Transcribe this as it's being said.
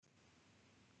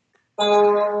You're not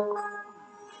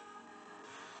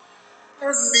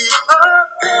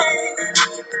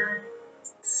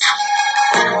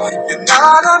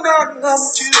a man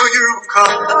until you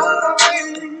come.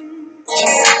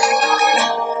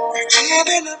 You're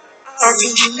giving up our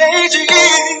teenage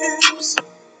years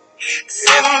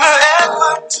in the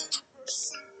effort.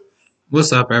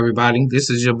 What's up, everybody? This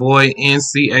is your boy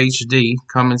NCHD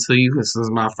coming to you. This is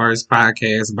my first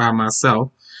podcast by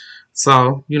myself.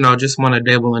 So, just want to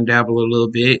dabble a little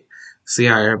bit, see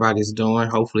how everybody's doing.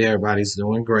 Hopefully, everybody's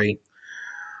doing great.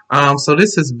 So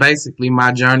this is basically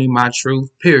my journey, my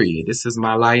truth, period. This is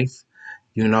my life,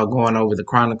 going over the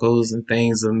chronicles and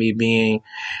things of me being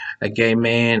a gay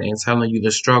man and telling you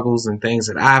the struggles and things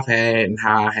that I've had and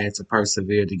how I had to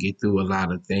persevere to get through a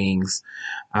lot of things.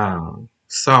 Breaking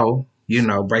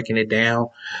it down,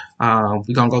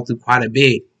 we're going to go through quite a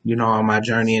bit, on my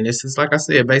journey. And this is, like I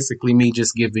said, basically me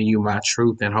just giving you my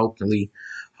truth and hoping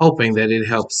that it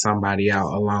helps somebody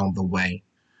out along the way.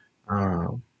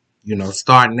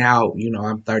 Starting out,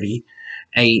 I'm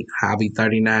 38, I'll be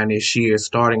 39 this year.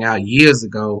 Starting out years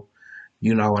ago,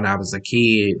 when I was a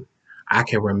kid, I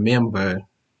can remember,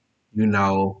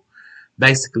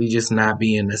 basically just not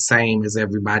being the same as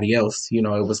everybody else. It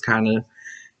was kind of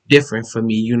different for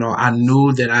me. I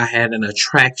knew that I had an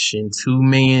attraction to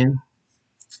men,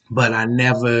 but I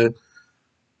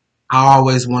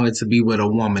always wanted to be with a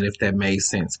woman, if that made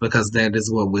sense, because that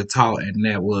is what we're taught, and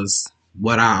that was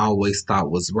what I always thought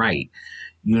was right,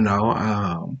 but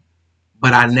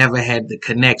I never had the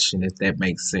connection, if that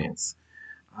makes sense.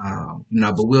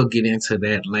 But we'll get into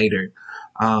that later.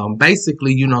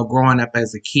 Basically, growing up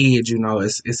as a kid,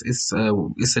 it's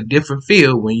a different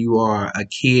feel when you are a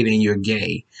kid and you're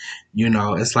gay.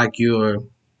 It's like you're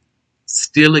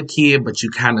still a kid, but you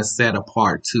kind of set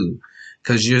apart too,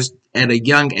 because you're at a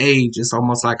young age. It's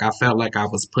almost like I felt like I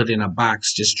was put in a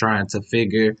box, just trying to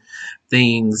figure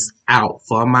things out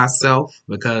for myself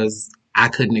because I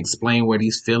couldn't explain where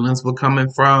these feelings were coming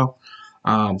from.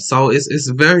 So it's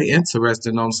very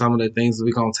interesting on some of the things that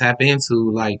we're gonna tap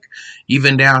into, like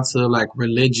even down to like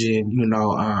religion,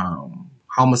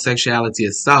 homosexuality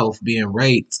itself, being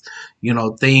raped,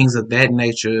 things of that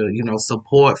nature,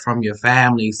 support from your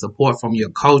family, support from your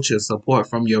culture, support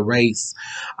from your race.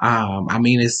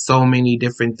 It's so many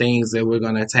different things that we're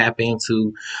gonna tap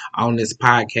into on this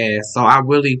podcast. So I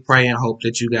really pray and hope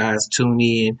that you guys tune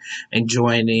in and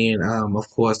join in. Of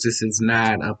course, this is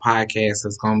not a podcast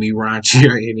that's going to be raunchy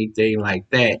or anything like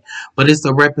that, but it's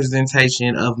a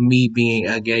representation of me being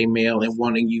a gay male and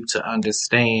wanting you to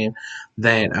understand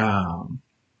that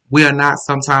we are not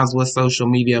sometimes what social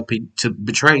media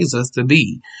betrays us to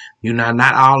be.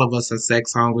 Not all of us are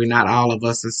sex hungry. Not all of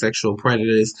us are sexual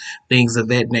predators, things of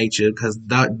that nature, because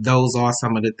those are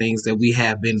some of the things that we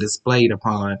have been displayed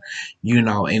upon, in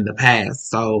the past.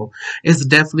 So it's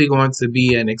definitely going to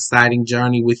be an exciting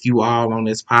journey with you all on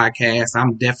this podcast.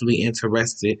 I'm definitely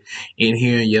interested in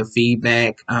hearing your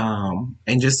feedback,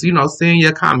 and just, seeing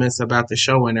your comments about the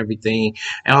show and everything.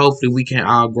 And hopefully we can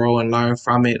all grow and learn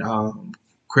from it.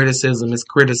 Criticism is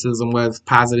criticism, whether it's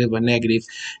positive or negative.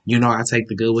 I take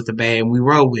the good with the bad and we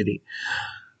roll with it.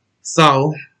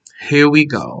 So here we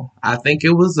go. I think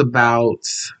I was about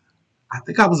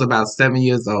 7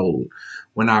 years old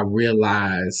when I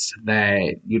realized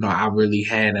that, I really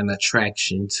had an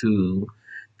attraction to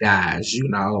guys.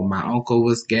 My uncle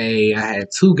was gay. I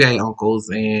had two gay uncles,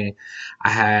 and I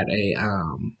had a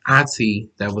auntie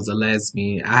that was a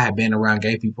lesbian. I had been around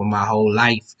gay people my whole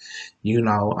life.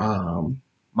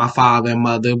 My father and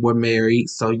mother were married,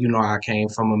 so I came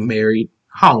from a married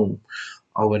home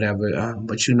or whatever.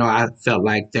 But I felt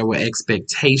like there were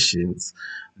expectations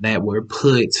that were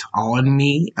put on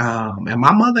me, and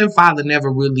my mother and father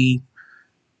never really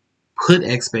put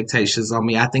expectations on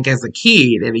me. I think as a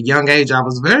kid, at a young age, I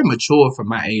was very mature for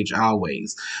my age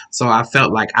always, so I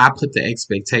felt like I put the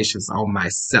expectations on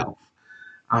myself.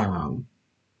 Um,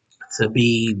 to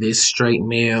be this straight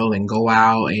male and go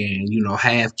out and,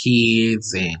 have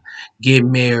kids and get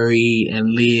married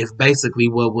and live basically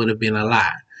what would have been a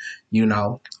lie,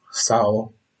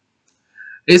 So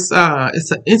it's an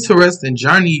interesting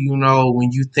journey,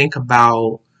 when you think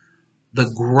about the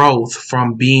growth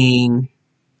from being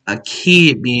a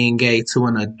kid being gay to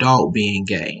an adult being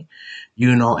gay,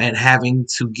 and having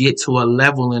to get to a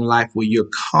level in life where you're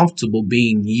comfortable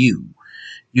being you,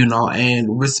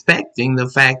 and respecting the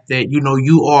fact that,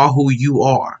 you are who you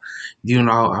are.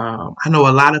 I know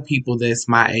a lot of people that's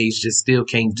my age just still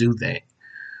can't do that.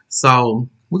 So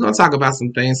we're going to talk about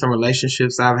some things, some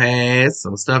relationships I've had,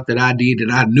 some stuff that I did that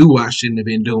I knew I shouldn't have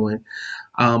been doing.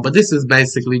 But this is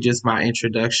basically just my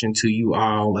introduction to you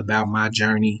all about my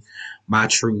journey, my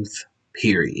truth,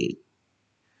 period.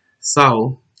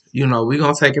 So, we're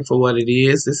going to take it for what it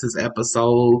is. This is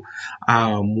episode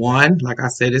one. Like I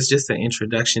said, it's just an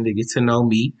introduction to get to know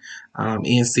me.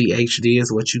 NCHD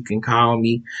is what you can call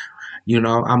me.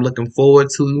 I'm looking forward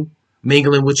to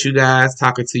mingling with you guys,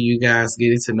 talking to you guys,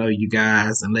 getting to know you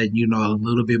guys, and letting you know a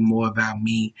little bit more about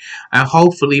me. And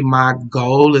hopefully, my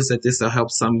goal is that this will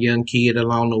help some young kid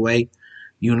along the way,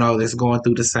 that's going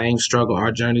through the same struggle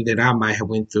or journey that I might have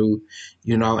went through,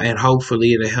 and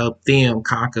hopefully it'll help them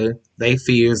conquer their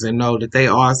fears and know that they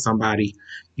are somebody,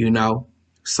 you know.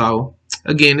 So,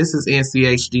 again, this is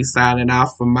NCHD signing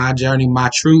off from my journey,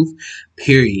 my truth,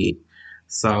 period.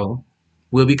 So,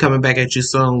 we'll be coming back at you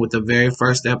soon with the very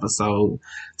first episode.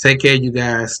 Take care, you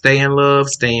guys. Stay in love,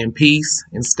 stay in peace,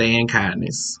 and stay in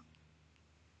kindness.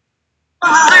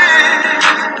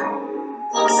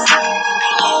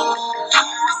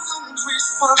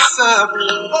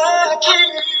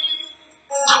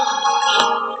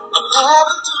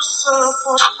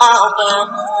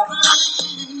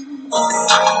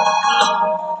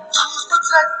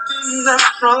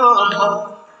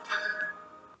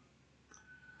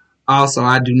 Also,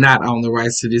 I do not own the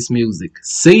rights to this music.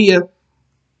 See ya.